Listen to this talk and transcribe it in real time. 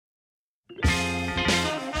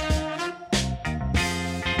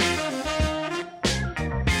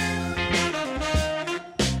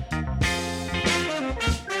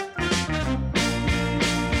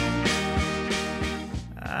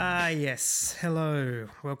Yes, hello.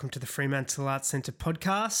 Welcome to the Fremantle Arts Centre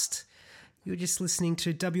podcast. You're just listening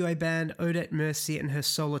to WA band Odette Mercy and her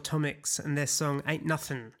Soul Atomics and their song Ain't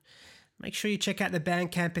Nothin'. Make sure you check out the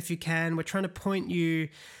Bandcamp if you can. We're trying to point you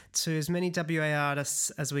to as many WA artists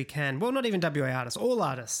as we can. Well, not even WA artists, all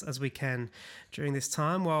artists as we can during this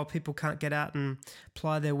time while people can't get out and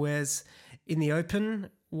ply their wares in the open.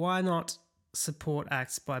 Why not support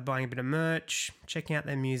acts by buying a bit of merch, checking out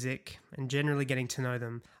their music, and generally getting to know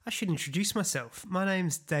them? I should introduce myself. My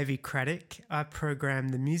name's Davey Craddock. I program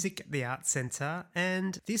the music at the Arts Centre,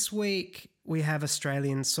 and this week we have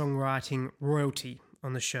Australian songwriting royalty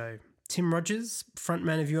on the show. Tim Rogers,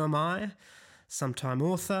 frontman of UMI, sometime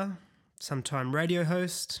author, sometime radio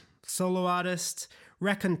host, solo artist,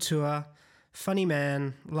 raconteur, funny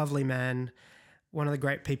man, lovely man, one of the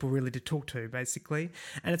great people really to talk to, basically.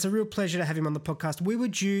 And it's a real pleasure to have him on the podcast. We were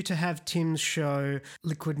due to have Tim's show,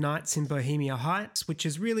 Liquid Nights in Bohemia Heights, which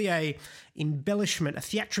is really a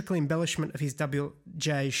theatrical embellishment of his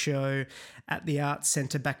WJ show at the Arts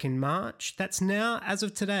Centre back in March. That's now, as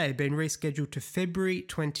of today, been rescheduled to February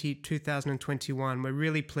 2021. We're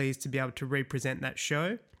really pleased to be able to represent that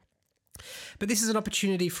show. But this is an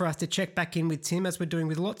opportunity for us to check back in with Tim, as we're doing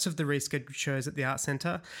with lots of the rescheduled shows at the Arts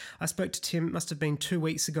Centre. I spoke to Tim, must have been 2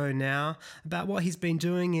 weeks ago now, about what he's been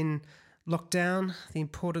doing in lockdown, the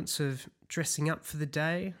importance of dressing up for the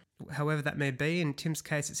day, however that may be. In Tim's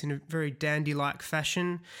case, it's in a very dandy-like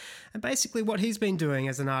fashion. And basically what he's been doing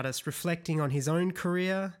as an artist, reflecting on his own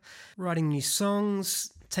career, writing new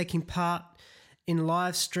songs, taking part in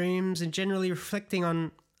live streams, and generally reflecting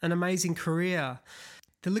on an amazing career.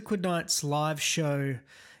 The Liquid Nights live show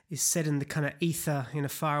is set in the kind of ether in a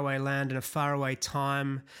faraway land in a faraway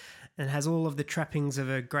time, and has all of the trappings of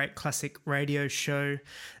a great classic radio show.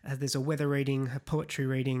 There's a weather reading, a poetry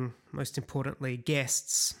reading, most importantly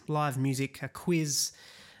guests, live music, a quiz,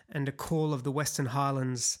 and a call of the Western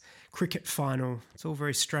Highlands cricket final. It's all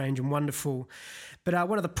very strange and wonderful. But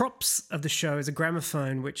one of the props of the show is a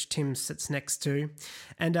gramophone, which Tim sits next to.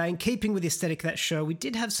 And in keeping with the aesthetic of that show, we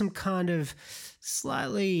did have some kind of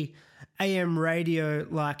slightly AM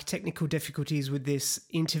radio-like technical difficulties with this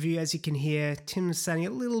interview. As you can hear, Tim's sounding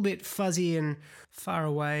a little bit fuzzy and far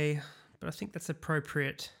away, but I think that's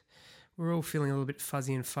appropriate. We're all feeling a little bit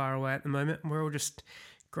fuzzy and far away at the moment. We're all just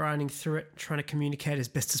grinding through it, trying to communicate as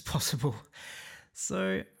best as possible.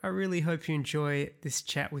 So I really hope you enjoy this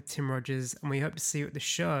chat with Tim Rogers, and we hope to see you at the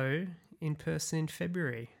show in person in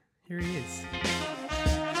February. Here he is.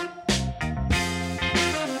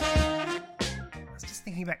 I was just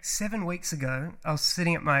thinking back 7 weeks ago, I was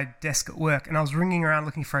sitting at my desk at work and I was ringing around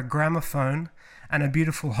looking for a gramophone and a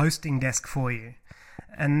beautiful hosting desk for you.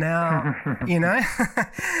 And now,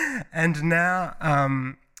 and now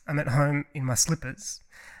I'm at home in my slippers.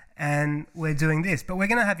 And we're doing this, but we're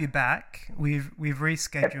going to have you back. We've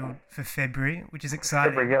rescheduled for February, which is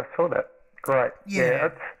exciting. February, yeah, I saw that. Great. Yeah.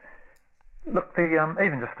 Look,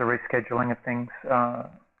 even just the rescheduling of things, I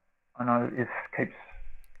know keeps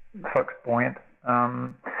folks buoyant.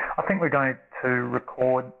 I think we're going to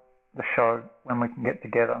record the show when we can get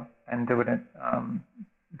together and do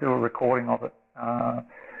a recording of it,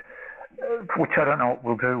 which I don't know what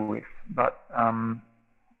we'll do with, but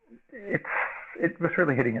it was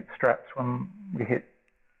really hitting its straps when we hit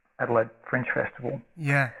Adelaide Fringe Festival.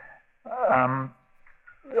 Yeah.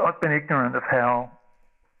 I've been ignorant of how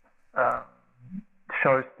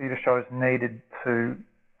theatre shows needed to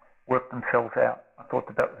work themselves out. I thought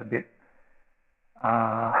that was a bit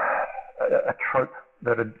a trope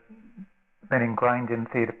that had been ingrained in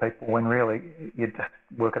theatre people, when really you just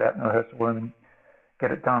work it out in a rehearsal room and get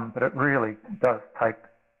it done. But it really does take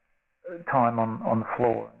time on the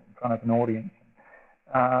floor in front of an audience.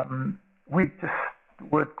 We just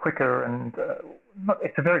work quicker, and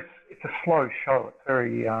it's a slow show. It's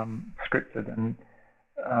very scripted, and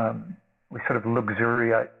we sort of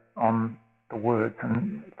luxuriate on the words.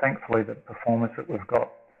 And thankfully, the performers that we've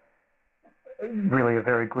got really are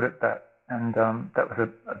very good at that. And that was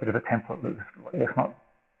a bit of a template that was not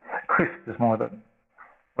crisp, is more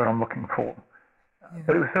what I'm looking for. Yeah.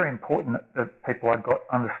 But it was very important that people I got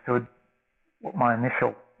understood what my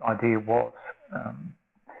initial idea was.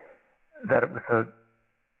 That it was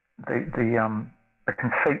the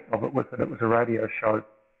conceit of it was that it was a radio show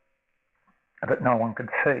that no one could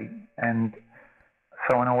see, and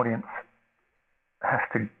so an audience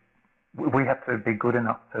we have to be good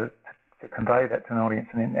enough to convey that to an audience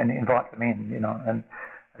and invite them in, and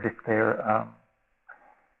as if they're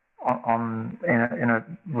in a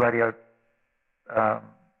radio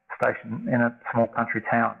station in a small country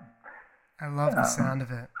town. I love the sound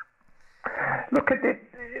of it. Look,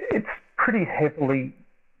 it's pretty heavily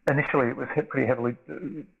initially it was pretty heavily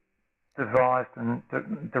devised and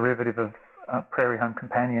derivative of Prairie Home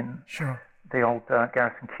Companion, Sure. the old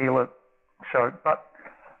Garrison Keillor show. But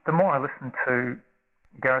the more I listened to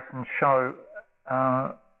Garrison's show,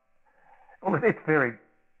 well, it's very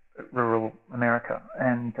rural America,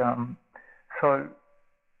 and so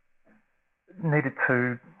needed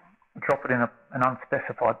to drop it in an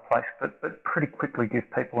unspecified place, but pretty quickly give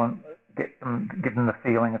them the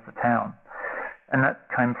feeling of the town. And that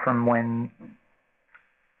came from when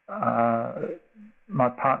my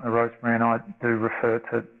partner Rosemary and I do refer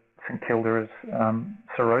to St Kilda as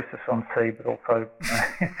cirrhosis on sea, but also,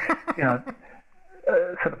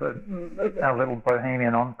 sort of our little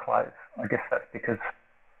bohemian enclave. I guess that's because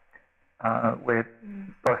we're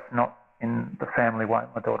both not in the family way.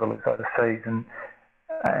 My daughter lives overseas, and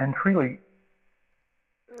really,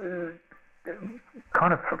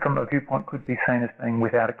 kind of from a viewpoint, could be seen as being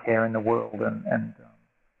without a care in the world. And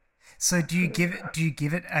so, do you give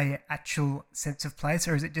it a actual sense of place,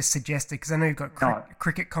 or is it just suggested? Because I know you've got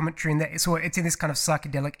cricket commentary in there, so it's in this kind of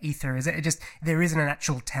psychedelic ether. Is it just there isn't an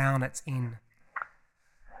actual town it's in?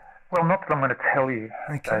 Well, not that I'm going to tell you,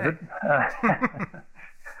 okay. David.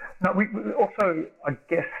 No, we also, I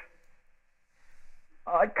guess,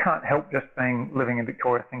 I can't help just living in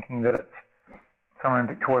Victoria, thinking that it's somewhere in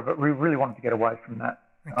Victoria, but we really wanted to get away from that.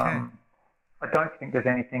 Okay. I don't think there's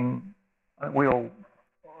anything. We all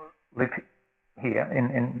live here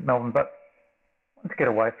in Melbourne, but I want to get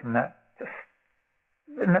away from that.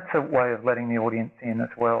 And that's a way of letting the audience in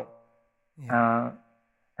as well. Yeah.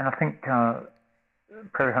 And I think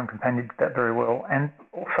Prairie Home Companion did that very well. And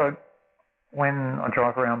also, when I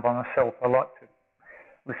drive around by myself, I like to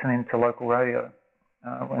listen into local radio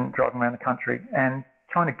when driving around the country and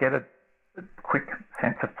trying to get a quick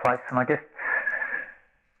sense of place. And I guess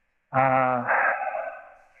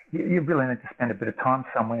you really need to spend a bit of time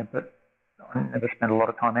somewhere, but I never spent a lot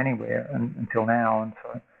of time anywhere until now. And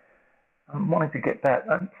so I'm wanting to get that.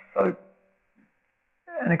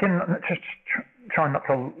 And again, just trying not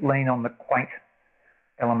to lean on the quaint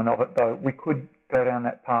element of it, though. We could go down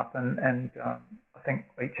that path, and I think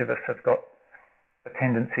each of us has got a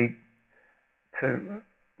tendency to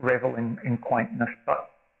revel in quaintness, but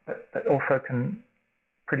that also can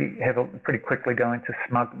pretty quickly go into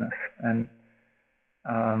smugness. And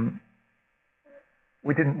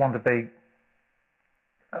we didn't want to be,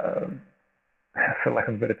 for lack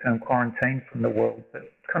of a better term, quarantined from the world,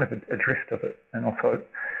 but kind of adrift of it, and also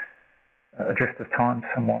adrift of time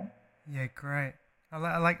somewhat. Yeah, great. I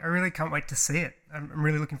really can't wait to see it. I'm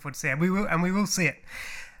really looking forward to see it. We will see it.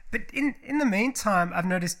 But in the meantime, I've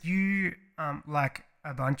noticed you, like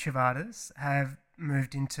a bunch of artists, have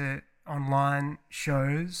moved into online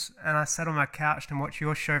shows, and I sat on my couch and watched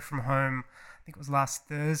your show from home. I think it was last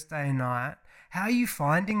Thursday night. How are you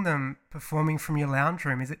finding them performing from your lounge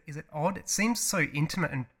room? Is it odd? It seems so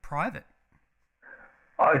intimate and private.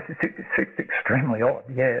 Oh, it's extremely odd,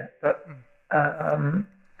 yeah. But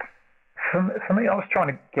for me, I was trying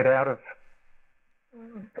to get out of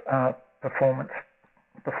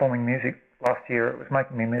performing music last year. It was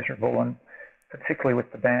making me miserable, and particularly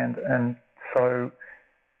with the band. And so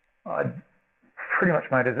I pretty much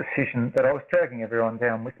made a decision that I was dragging everyone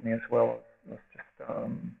down with me as well. I was just I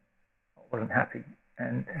wasn't happy,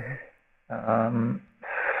 and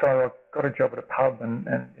so I got a job at a pub and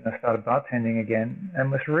started bartending again,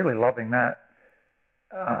 and was really loving that.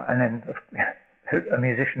 And then a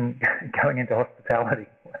musician going into hospitality,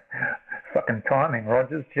 fucking timing,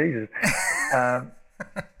 Rogers, Jesus.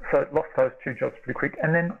 So lost those two jobs pretty quick,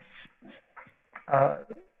 and then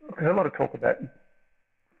there's a lot of talk about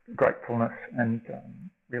gratefulness and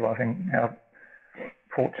realising how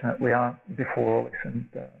fortunate we are before all this, and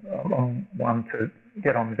I'm one to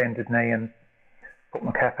get on bended knee and put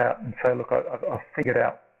my cap out and say, look, I've figured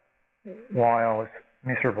out why I was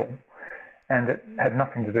miserable, and it had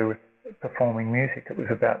nothing to do with performing music. It was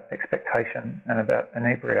about expectation and about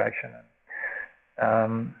inebriation.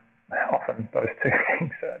 Often those two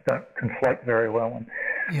things don't conflate very well. And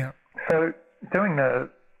yeah. So doing the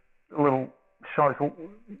little shows, well,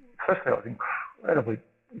 firstly I was incredibly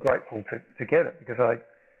grateful to get it, because like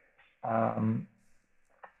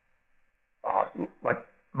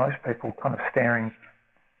most people, kind of staring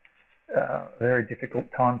a very difficult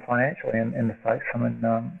time financially in the face. I mean,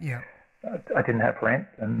 I didn't have rent,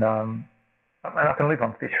 and I can live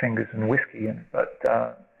on fish fingers and whiskey, but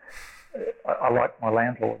I liked my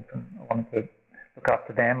landlords, and I wanted to look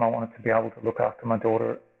after them. I wanted to be able to look after my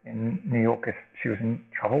daughter in New York if she was in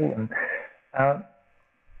trouble,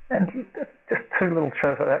 and just two little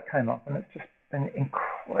shows like that came up, and it's just been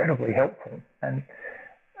incredibly helpful. And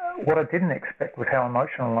what I didn't expect was how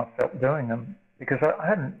emotional I felt doing them, because I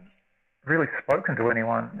hadn't really spoken to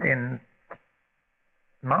anyone in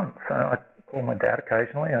months. I call my dad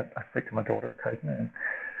occasionally, I speak to my daughter occasionally, and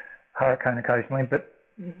Hurricane occasionally, but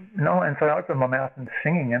no. And so I opened my mouth and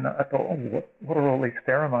singing, and I thought, oh, what are all these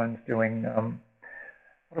pheromones doing?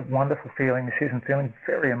 What a wonderful feeling this is, and feeling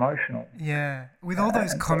very emotional. Yeah. With all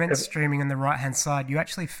those comments streaming on the right-hand side, you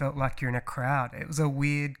actually felt like you're in a crowd. It was a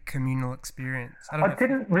weird communal experience. I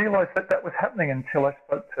didn't realise that was happening until I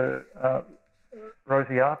spoke to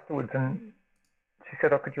Rosie afterwards, and she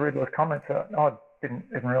said, "Oh, could you read those comments?" I didn't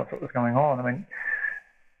even realise what was going on. I mean,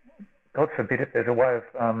 God forbid if there's a way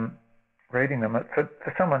of reading them. For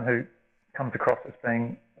someone who comes across as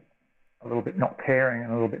being a little bit not caring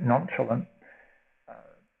and a little bit nonchalant,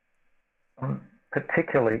 I'm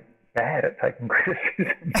particularly bad at taking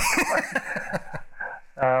criticism.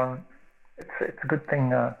 It's a good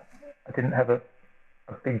thing I didn't have a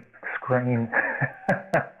big screen.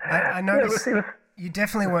 I noticed you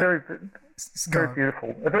definitely were very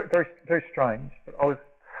beautiful, very, very strange, but I was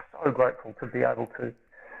so grateful to be able to.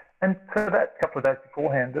 And for that couple of days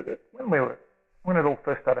beforehand, when it all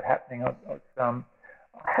first started happening, I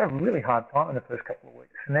had a really hard time in the first couple of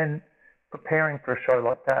weeks. And then preparing for a show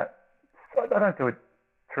like that, I don't do a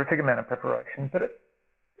terrific amount of preparation, but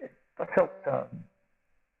I felt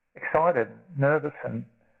excited, nervous, and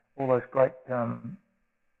all those great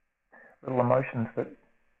little emotions that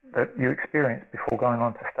you experience before going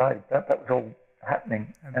on to stage. That was all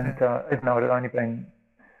happening. Okay. And even though it had only been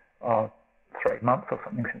 3 months or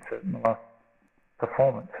something since my last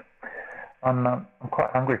performance, I'm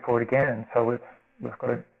quite hungry for it again. And so we've got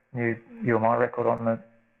a new You Are My record on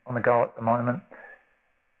the go at the moment.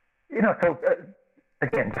 You know, so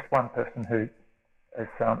again, just one person who is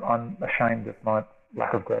I'm ashamed of my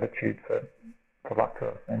lack of gratitude for luck to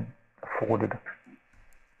have been afforded.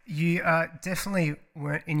 You definitely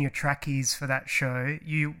weren't in your trackies for that show.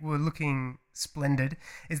 You were looking splendid.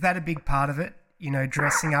 Is that a big part of it? You know,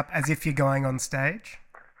 dressing up as if you're going on stage?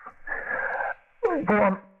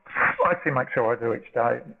 Well, I actually make sure I do each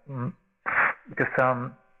day because,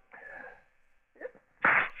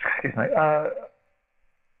 excuse me,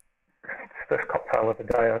 it's the first cocktail of the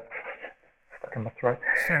day. I stuck in my throat.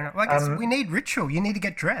 Fair enough. Well, I guess we need ritual. You need to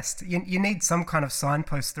get dressed. You need some kind of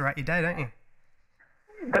signpost throughout your day, don't you?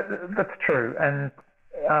 That's true, and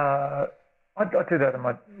I do that in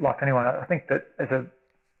my life anyway. I think that as a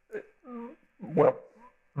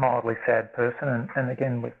mildly sad person, and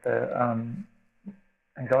again with the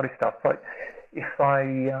anxiety stuff, like if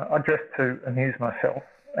I dress to amuse myself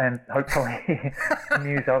and hopefully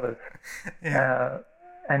amuse others, yeah.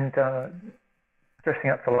 And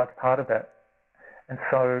dressing up's a large part of that. And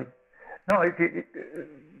so, no, if you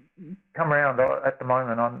come around at the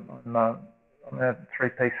moment, I'm in a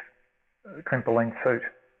 3-piece crimpoline suit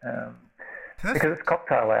because it's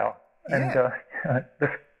cocktail hour, yeah. And the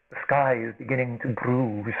sky is beginning to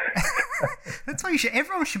bruise. That's why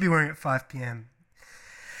everyone should be wearing it at 5 p.m.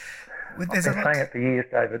 I've been saying it for years,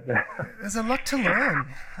 David. There's a lot to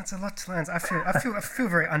learn. That's a lot to learn. I feel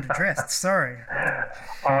very underdressed. Sorry.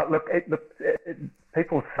 Look,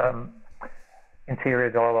 people's interior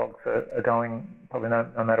dialogues are going probably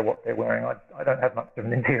no matter what they're wearing. I don't have much of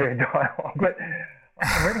an interior dialogue, but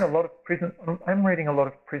I'm reading a lot of prison. I'm reading a lot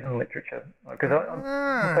of prison literature because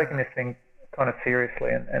I'm taking this thing kind of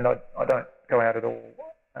seriously, and I don't go out at all,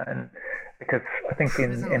 and because I think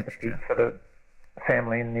in empathy for the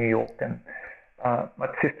family in New York, and my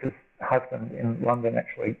sister's husband in London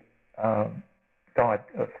actually died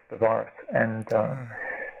of the virus, and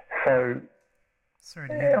so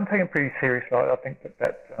yeah, I'm taking it pretty seriously. I think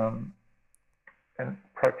that and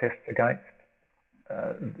protests against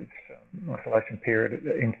this isolation period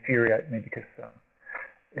infuriate me because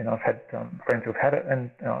I've had friends who've had it,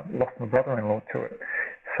 and lost my brother-in-law to it.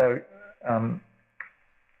 So,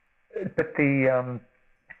 but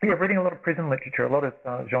reading a lot of prison literature, a lot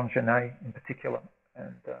of Jean Genet in particular,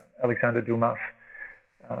 and Alexander Dumas,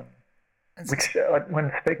 which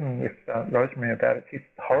when speaking with Rosemary about it, she's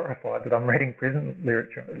horrified that I'm reading prison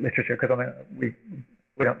literature because I mean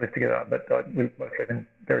we don't live together, but we both live in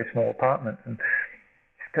very small apartments, and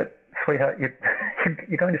she's got, sweetheart,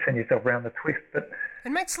 you're going to send yourself around the twist, but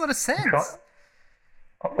it makes a lot of sense.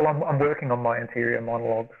 Well, I'm working on my interior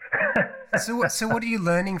monologues. So what are you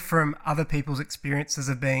learning from other people's experiences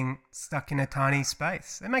of being stuck in a tiny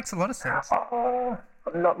space? It makes a lot of sense. I'm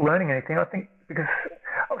not learning anything. I think because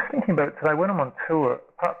I was thinking about it today. When I'm on tour,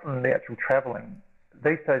 apart from the actual travelling,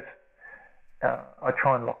 these days I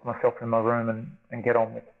try and lock myself in my room and get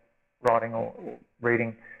on with writing or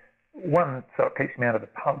reading. One, so it keeps me out of the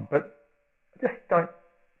pub, but I just don't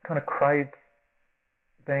kind of craved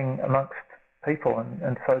being amongst people,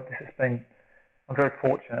 and so this has been. I'm very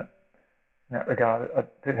fortunate in that regard. I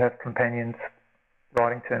do have companions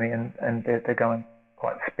writing to me, and they're going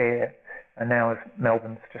quite spare. And now as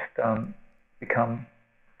Melbourne's just become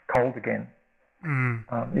cold again,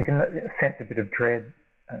 you can sense a bit of dread.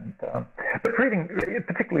 And but reading,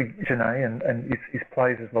 particularly Genet and his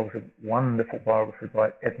plays, as well as a wonderful biography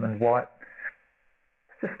by Edmund White,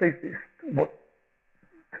 it's just these what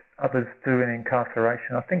others do in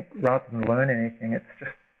incarceration. I think rather than learn anything, it's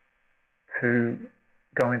just to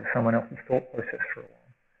go into someone else's thought process for a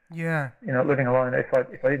while. Yeah. You know, living alone. If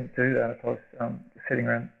I didn't do that, if I was sitting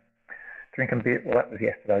around drinking beer, well, that was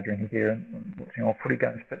yesterday, drinking beer and watching old footy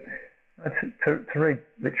games. But to read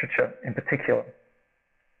literature in particular,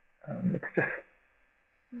 it's just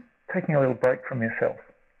taking a little break from yourself.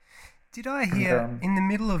 Did I hear in the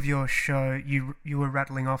middle of your show you were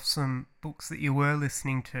rattling off some books that you were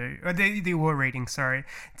listening to, or that you were reading, sorry.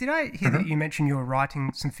 Did I hear that you mentioned you were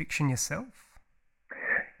writing some fiction yourself?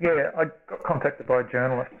 Yeah, I got contacted by a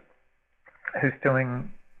journalist who's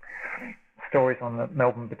doing stories on the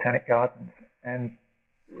Melbourne Botanic Gardens, and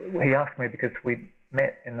he asked me, because we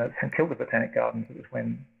met in the St Kilda Botanic Gardens, it was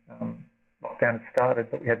when lockdown had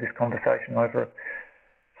started, but we had this conversation over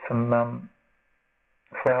some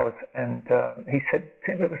flowers, and he said,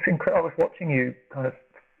 it was incredible. I was watching you kind of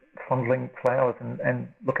fondling flowers and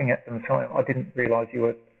looking at them, so I didn't realise you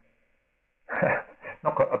were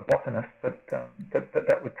not a botanist, but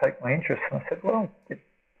that would take my interest. And I said, well,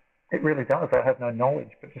 it really does. I have no knowledge,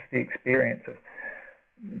 but just the experience of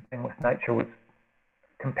being with nature was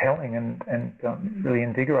compelling and really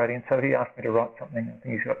invigorating. And so he asked me to write something. I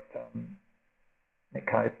think he's got Nick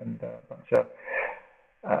Cave and a bunch of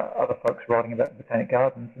other folks writing about the Botanic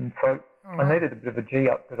Gardens. And so I needed a bit of a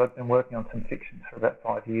G-up, because I'd been working on some fiction for about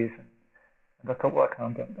 5 years. And I thought, well,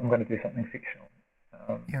 I'm going to do something fictional.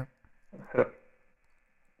 Sort of,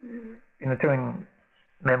 you know, doing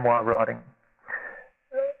memoir writing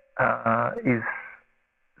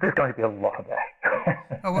there's going to be a lot of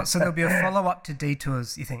that. So there'll be a follow-up to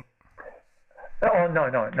Detours, you think? Oh, no.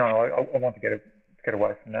 I want to get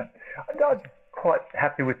away from that. I'm quite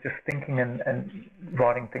happy with just thinking and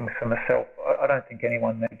writing things for myself. I don't think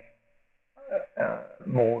anyone needs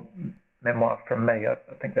more memoir from me. I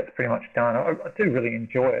think that's pretty much done. I do really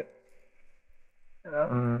enjoy it.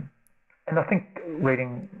 And I think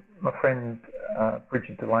reading my friend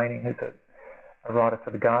Bridget Delaney, who's a writer for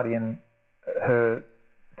The Guardian, her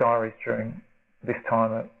diaries during this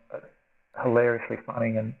time are hilariously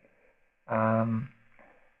funny. And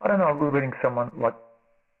I don't know, reading someone like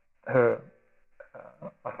her,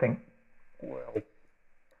 I think, well,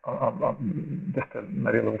 I'm just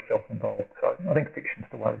maybe a little self-involved. So I think fiction's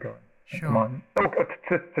the way to go at the moment.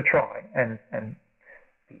 To try and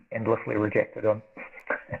be endlessly rejected. I'm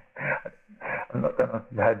not going to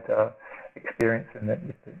have had experience in that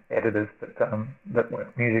with the editors that were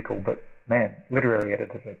musical, but man, literary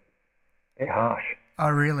editors they're harsh. Oh,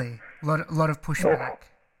 really? A lot of pushback.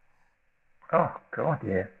 Oh God,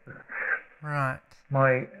 yeah. Right.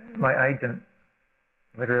 My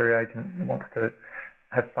literary agent, wants to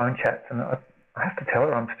have phone chats, and I have to tell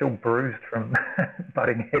her I'm still bruised from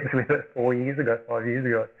butting heads with her 5 years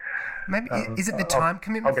ago. Maybe is it the time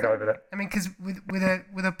commitment? I'll get over that. I mean, because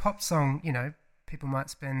with a pop song, you know, people might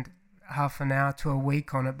spend half an hour to a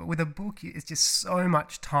week on it, but with a book, it's just so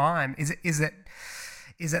much time. Is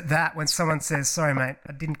it that when someone says, "Sorry, mate,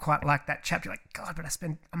 I didn't quite like that chapter," you're like, "God, but I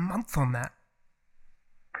spent a month on that."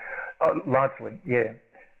 Largely, yeah.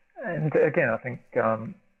 And again, I think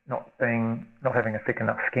not having a thick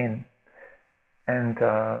enough skin, and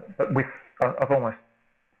but I've almost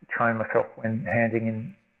trained myself when handing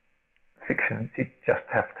in fiction. You just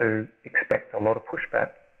have to expect a lot of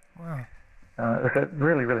pushback. Wow. It was a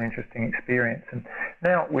really, really interesting experience. And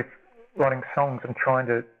now with writing songs, I'm trying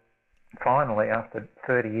to finally, after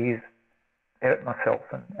 30 years, edit myself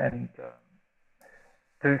and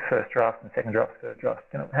do first draft and second draft, third draft.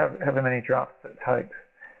 You know, however many drafts it takes.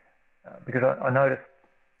 Because I noticed,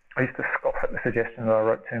 I used to scoff at the suggestion that I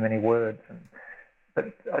wrote too many words,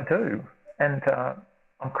 but I do. And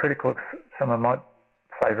I'm critical of some of my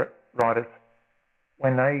favourite writers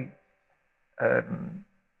when they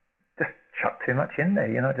just chuck too much in there,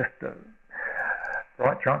 you know, just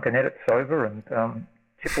write drunk and edit sober and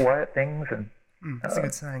chip away at things. And that's a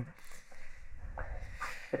good saying.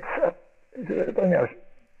 It's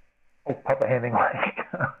old Papa Hemingway.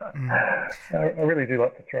 I really do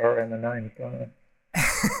like to throw around the names, don't I?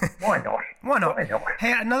 Why not? Why not?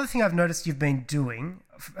 Hey, another thing I've noticed you've been doing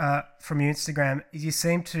from your Instagram is you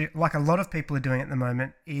seem to, like a lot of people are doing at the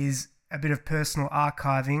moment, is a bit of personal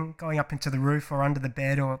archiving, going up into the roof or under the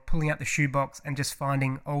bed or pulling out the shoebox and just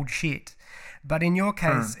finding old shit. But in your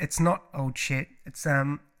case, it's not old shit. It's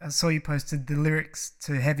I saw you posted the lyrics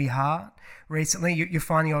to Heavy Heart recently. You're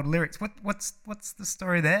finding old lyrics. What's the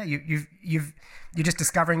story there? You're just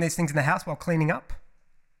discovering these things in the house while cleaning up?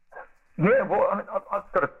 Yeah, well, I mean,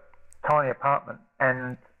 I've got a tiny apartment,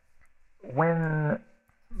 and when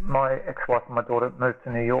my ex-wife and my daughter moved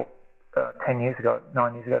to New York 9 years ago,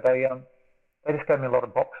 they just gave me a lot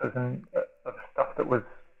of boxes and of stuff that was,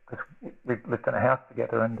 because we lived in a house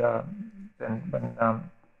together, and then when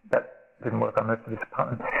that didn't work, I moved to this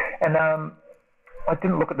apartment, and I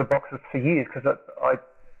didn't look at the boxes for years because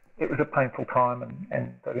it was a painful time,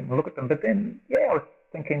 and I didn't look at them. But then, I was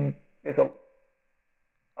thinking,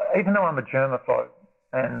 even though I'm a germaphobe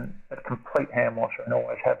and a complete hand washer and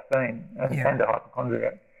always have been, and a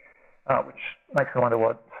hypochondriac, which makes me wonder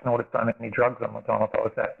why I snorted so many drugs on my time if I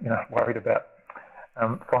was that, worried about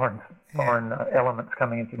foreign elements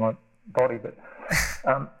coming into my body. But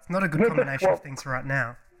it's not a good combination of things right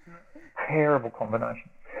now. Terrible combination.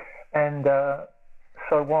 And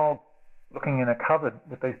so while looking in a cupboard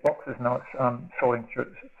with these boxes, and I was sorting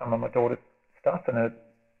through some of my daughter's stuff, and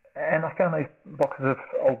I found these boxes of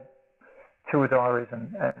old tour diaries,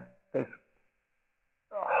 and there's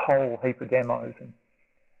a whole heap of demos, and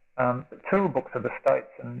tour books of the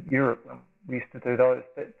States and Europe, when we used to do those.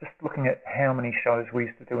 But just looking at how many shows we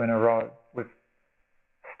used to do in a row was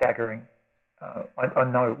staggering. I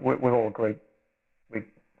know we've all agreed we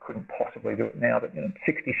couldn't possibly do it now, but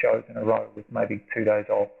 60 shows in a row with maybe 2 days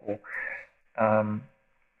off, or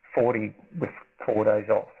 40 with 4 days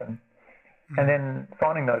off, and then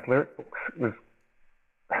finding those lyric books was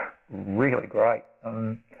really great.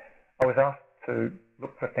 I was asked to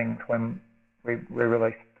look for things when we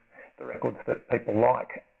released the records that people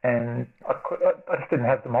like, and I just didn't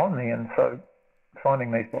have them on me, and so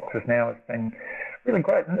finding these boxes now has been really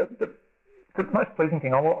great. And the most pleasing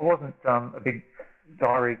thing, I wasn't a big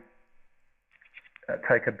diary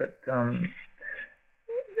taker, but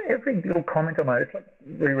every little comment I made, it's like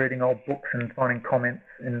rereading old books and finding comments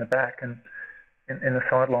in the back and in the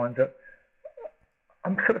sidelines.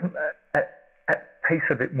 I'm sort of at peace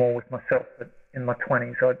a bit more with myself. But in my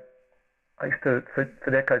 20s, I used to, for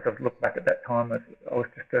decades, I've looked back at that time as I was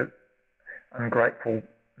just an ungrateful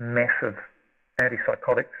mess of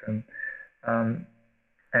antipsychotics and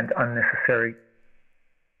unnecessary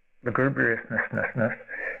lugubriousness.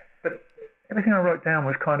 But everything I wrote down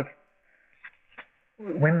was kind of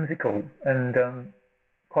whimsical and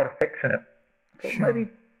quite affectionate. But Sure.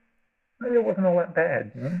 Maybe it wasn't all that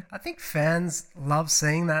bad. I think fans love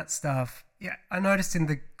seeing that stuff. Yeah, I noticed in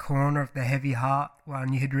the corner of the Heavy Heart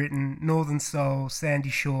one you had written Northern Soul,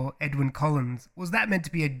 Sandy Shore, Edwyn Collins. Was that meant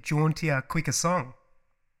to be a jauntier, quicker song?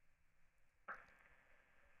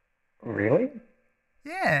 Really?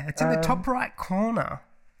 Yeah, it's in the top right corner.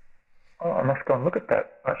 Oh, I must go and look at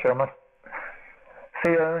that. Actually, I must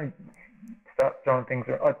see. I only start throwing things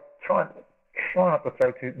around. I try not to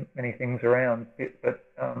throw too many things around, but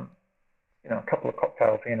a couple of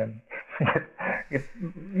cocktails in, and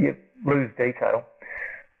you lose detail.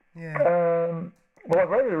 Yeah. Well, I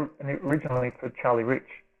wrote it originally for Charlie Rich,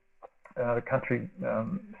 the country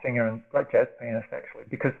singer and great jazz pianist, actually,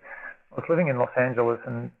 because I was living in Los Angeles,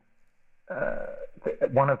 and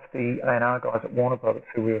one of the A&R guys at Warner Brothers,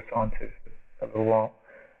 who we were signed to for a little while,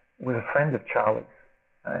 was a friend of Charlie's.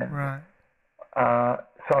 And, Right.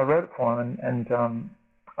 so I wrote it for him, and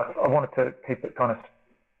I wanted to keep it kind of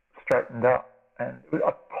straightened up. And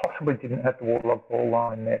I possibly didn't have the Waterlog Ball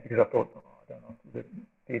line there because I thought, I don't know,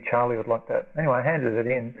 dear Charlie would like that. Anyway, I handed it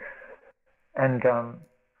in, and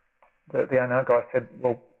the A&R guy said,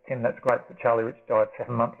 "Well, Tim, that's great, but Charlie Rich died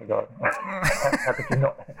 7 months ago. How could you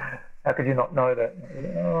not? How could you not know that?"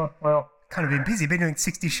 Oh, well, Kind of been busy, been doing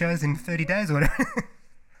 60 shows in 30 days or whatever.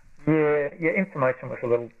 yeah, information was a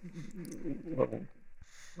little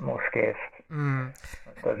more scarce, I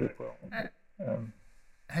suppose, as well.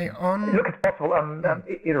 Hey, on... Look, it's possible.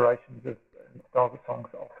 Iterations of styles of songs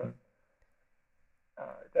often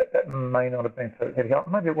that may not have been so heavy.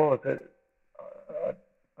 Maybe it was.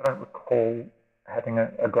 I don't recall having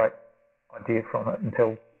a great idea from it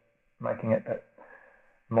until making it that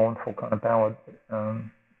mournful kind of ballad.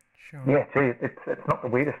 Sure. Yeah, gee, it's not the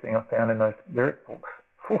weirdest thing I found in those lyric books.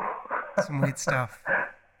 Whew. Some weird stuff. I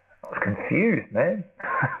was confused, man.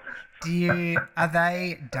 Are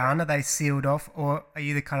they done? Are they sealed off? Or are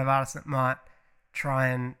you the kind of artist that might try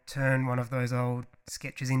and turn one of those old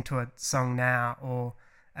sketches into a song now? Or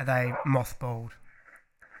are they mothballed?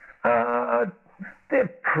 They're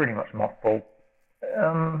pretty much mothballed.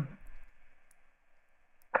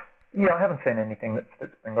 Yeah, I haven't seen anything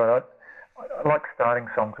that's been great. I like starting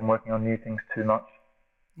songs and working on new things too much.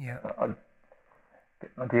 Yeah. I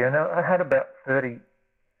get an idea. Now, I had about 30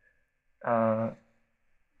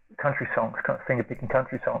 country songs, kind of finger-picking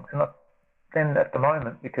country songs. And then at the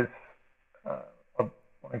moment, because I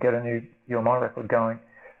want to get a new You Are My record going,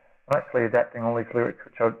 I'm actually adapting all these lyrics,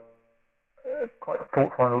 which are quite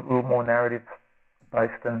thoughtful and a little more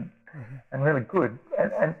narrative-based and really good.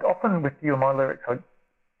 And often with You Are My lyrics, I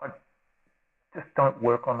just don't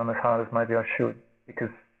work on them as hard as maybe I should, because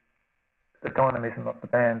the dynamism of the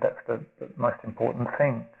band, that's the most important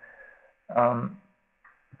thing.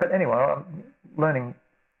 But anyway, I'm learning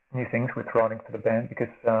new things with writing for the band because,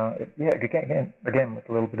 again, with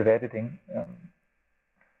a little bit of editing,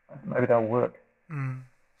 maybe they'll work.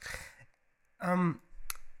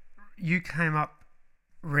 You came up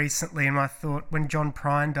recently, and I thought when John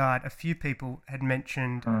Prine died, a few people had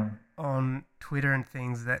mentioned on Twitter and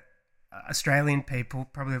things that Australian people,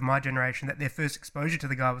 probably of my generation, that their first exposure to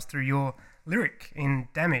the guy was through your lyric in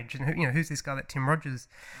Damage. And who's this guy that Tim Rogers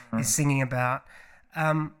is singing about?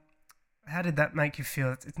 How did that make you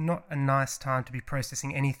feel? It's not a nice time to be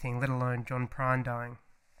processing anything, let alone John Prine dying.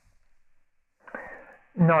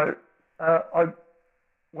 No,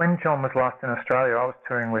 when John was last in Australia, I was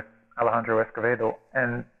touring with Alejandro Escovedo,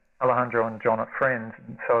 and Alejandro and John are friends,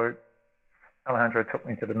 and so Alejandro took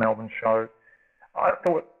me to the Melbourne show. I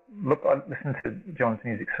thought, look, I listened to John's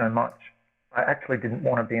music so much, I actually didn't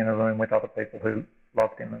want to be in a room with other people who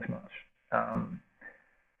loved him as much.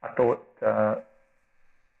 I thought,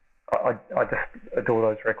 I just adore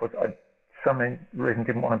those records. I, for some reason,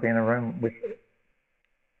 didn't want to be in a room with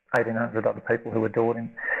 1,800 other people who adored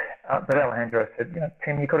him. But Alejandro said,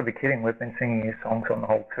 Tim, you've got to be kidding. We've been singing your songs on the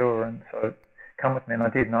whole tour, and so come with me. And I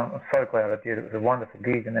did, and I'm so glad I did. It was a wonderful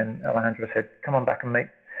gig. And then Alejandro said, come on back and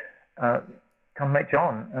come meet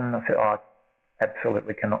John. And I said, I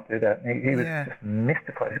absolutely cannot do that. And he was just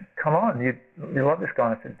mystified. He said, come on, you love this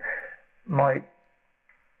guy. And I said, my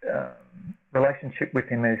relationship with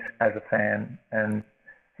him is as a fan, and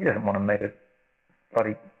he doesn't want to meet a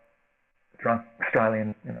bloody drunk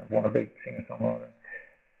Australian, wannabe singer-songwriter.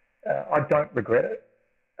 I don't regret it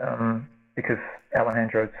because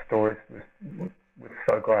Alejandro's stories was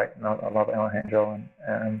so great, and I love Alejandro.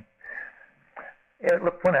 And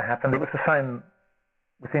look, when it happened, it was the same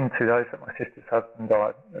within 2 days that my sister's husband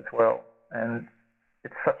died as well, and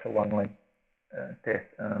it's such a lonely death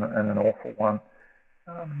and an awful one.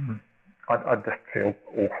 I just feel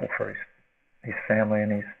awful for his family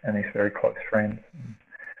and his very close friends.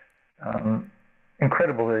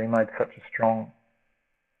 Incredible that he made such a strong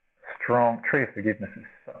Tree of Forgiveness is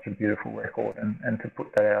such a beautiful record, and to put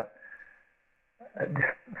that out at this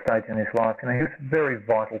stage in his life, he was a very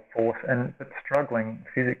vital force, but struggling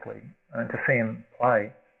physically, and to see him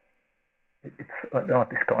play, it's like, oh,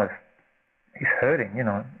 this guy's, he's hurting,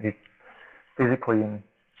 he's physically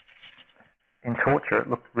in torture. It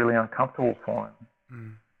looked really uncomfortable for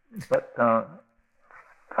him. But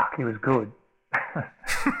fuck, he was good.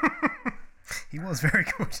 He was very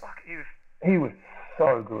good. Fuck, he was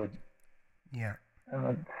so good. Yeah.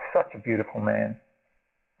 And such a beautiful man.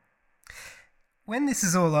 When this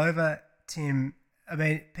is all over, Tim, I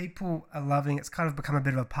mean, people are loving it's kind of become a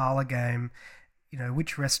bit of a parlour game.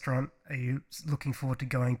 Which restaurant are you looking forward to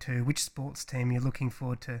going to? Which sports team you're looking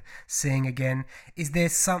forward to seeing again? Is there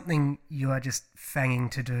something you are just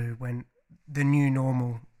fanging to do when the new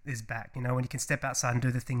normal is back? When you can step outside and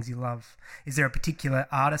do the things you love. Is there a particular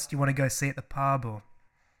artist you want to go see at the pub, or?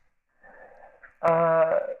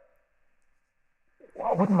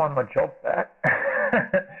 I wouldn't mind my job back.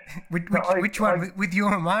 Which one? With you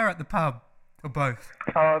or Maya at the pub, or both?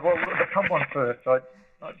 Well, the pub one first. I'll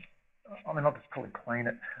just probably clean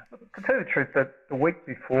it. To tell you the truth, the week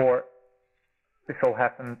before this all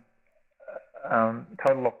happened,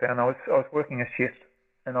 total lockdown, I was working a shift,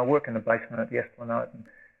 and I work in the basement at the Esplanade,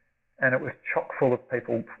 and it was chock full of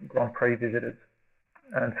people, Grand Prix visitors,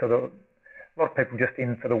 and so there were a lot of people just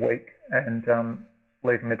in for the week and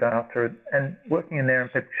leaving the day after, and working in there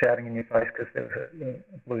and people shouting in your face because there was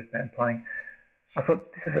a blues band playing. I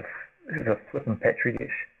thought, this is a flippin' Petri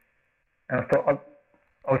dish, and I thought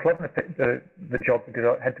I was loving the job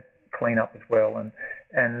because I had to clean up as well, and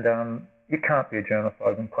you can't be a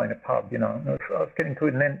germaphobe and clean a pub, I was getting to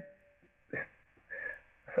it, and then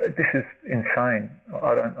this is insane.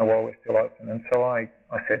 I don't know why we're still open, and so I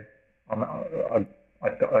said I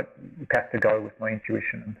have to go with my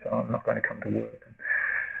intuition, and so I'm not going to come to work.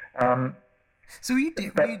 So were you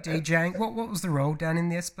DJing? What was the role down in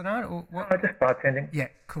the Esplanade, or what? Just bartending. Yeah,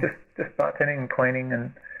 cool. Just bartending and cleaning,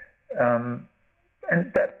 and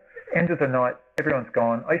that end of the night, everyone's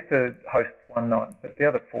gone. I used to host one night, but the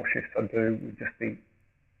other 4 shifts I do would just be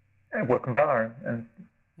working bar and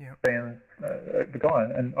being the guy,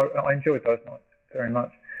 and I enjoyed those nights very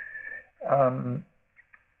much.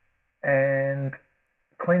 And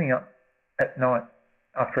cleaning up at night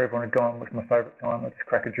after everyone had gone was my favourite time. I'd just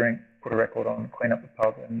crack a drink, put a record on, clean up the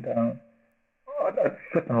pub, and I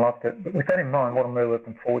flipping loved it. But with that in mind, what I'm really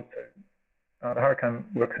looking forward to, the Hurricane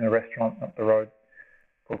works in a restaurant up the road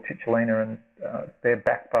called Cicciolina, and their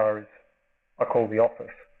back bar is, I call the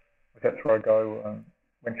office. That's where I go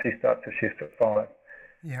when she starts her shift at 5.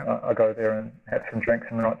 Yeah. I go there and have some drinks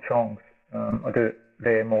and write songs. I do it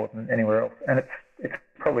there more than anywhere else, and it's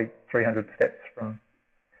probably 300 steps from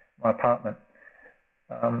my apartment.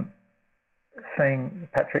 Seeing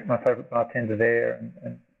Patrick, my favourite bartender there,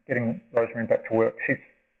 and getting Rosemary back to work, she's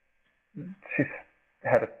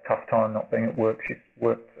had a tough time not being at work. She's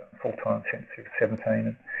worked full time since she was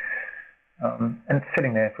 17, and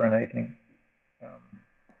sitting there for an evening.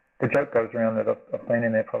 The joke goes around that I've been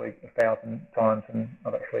in there probably 1,000 times, and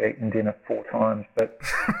I've actually eaten dinner 4 times, but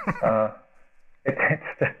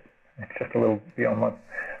it's just a little beyond my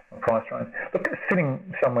price range. Look,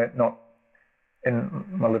 sitting somewhere not in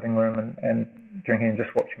my living room and drinking and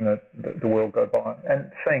just watching the world go by,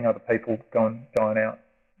 and seeing other people go and dine out,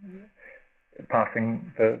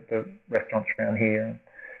 passing the restaurants around here.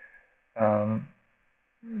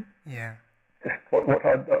 Yeah. Just what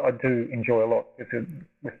I do enjoy a lot is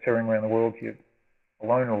with touring around the world, you're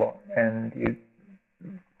alone a lot, and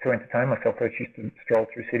to entertain myself, I used to stroll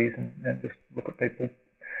through cities and just look at people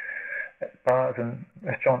at bars and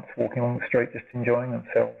restaurants walking along the street, just enjoying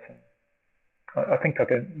themselves. And I think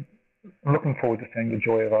I'm looking forward to seeing the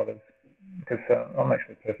joy of others, because I'm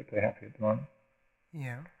actually perfectly happy at the moment.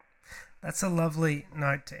 Yeah. That's a lovely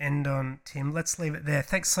note to end on, Tim. Let's leave it there.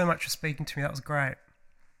 Thanks so much for speaking to me. That was great.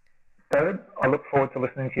 David, I look forward to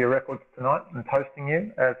listening to your records tonight and toasting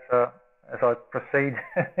you as I proceed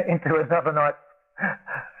into another night's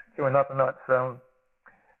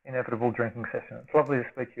inevitable drinking session. It's lovely to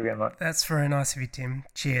speak to you again, mate. That's very nice of you, Tim.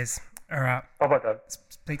 Cheers. All right. Bye-bye, David.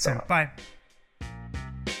 Speak soon. Bye.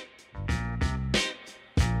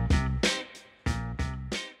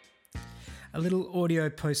 A little audio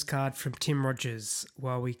postcard from Tim Rogers.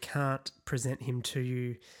 While we can't present him to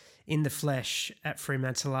you in the flesh at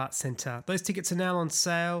Fremantle Arts Centre, those tickets are now on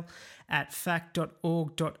sale at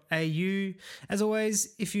fact.org.au. As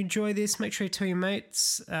always, if you enjoy this, make sure you tell your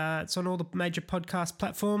mates. It's on all the major podcast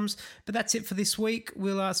platforms. But that's it for this week.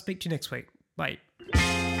 We'll speak to you next week. Bye.